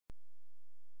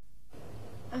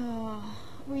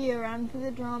down for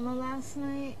the drama last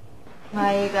night.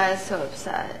 Why are you guys so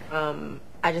upset?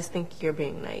 I just think you're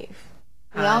being naive.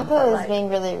 Bianca is being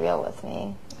really real with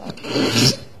me.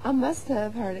 I must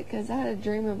have heard it because I had a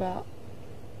dream about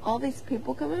all these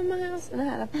people coming in my house and I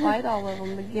had to fight all of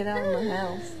them to get out of my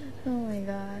house. Oh my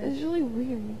god. It's really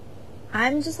weird.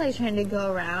 I'm just like trying to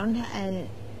go around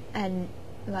and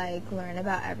like learn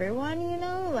about everyone, you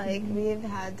know? Like we've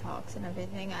had talks and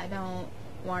everything. I don't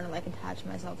want to like attach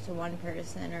myself to one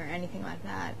person or anything like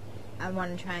that. I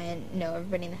want to try and know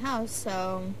everybody in the house.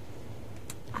 So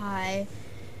I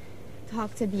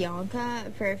talked to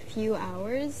Bianca for a few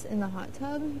hours in the hot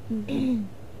tub.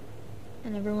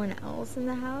 And everyone else in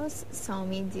the house saw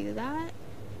me do that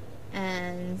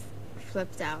and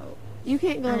flipped out. You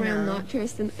can't go around not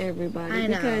trusting everybody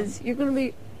because you're gonna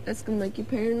be. That's gonna make you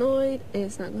paranoid, and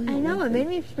it's not gonna. I know, it made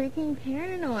me freaking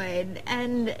paranoid,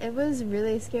 and it was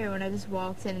really scary when I just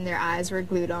walked in and their eyes were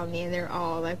glued on me, and they're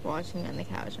all like watching me on the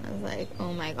couch, and I was like,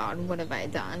 oh my god, what have I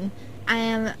done? I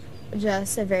am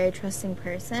just a very trusting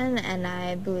person, and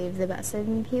I believe the best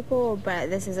in people, but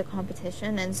this is a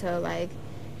competition, and so like.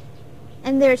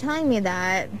 And they're telling me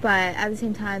that, but at the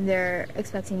same time, they're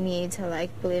expecting me to, like,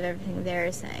 believe everything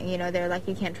they're saying. You know, they're like,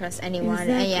 you can't trust anyone.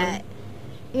 And yet,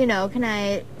 you know,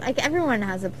 like, everyone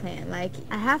has a plan. Like,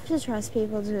 I have to trust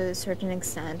people to a certain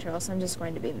extent, or else I'm just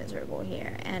going to be miserable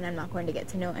here. And I'm not going to get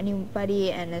to know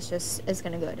anybody, and it's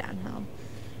going to go downhill.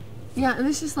 Yeah, and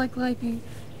it's just like life.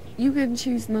 You can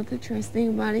choose not to trust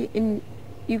anybody, and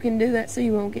you can do that so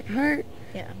you won't get hurt.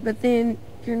 Yeah. But then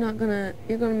you're gonna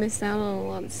miss out on a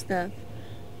lot of stuff.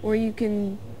 Or you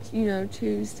can, you know,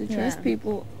 choose to trust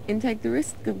people and take the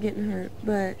risk of getting hurt.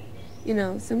 But, you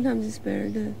know, sometimes it's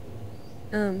better to,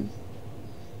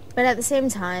 But at the same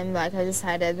time, like, I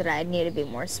decided that I need to be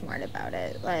more smart about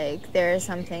it. Like, there are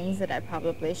some things that I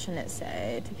probably shouldn't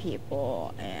say to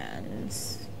people, and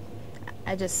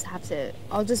I just have to,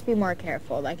 I'll just be more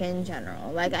careful, like, in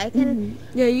general. Like, I can...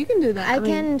 Yeah, you can do that. I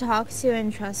can talk to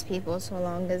and trust people so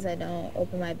long as I don't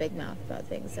open my big mouth about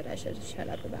things that I should shut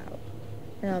up about.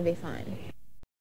 And I'll be fine.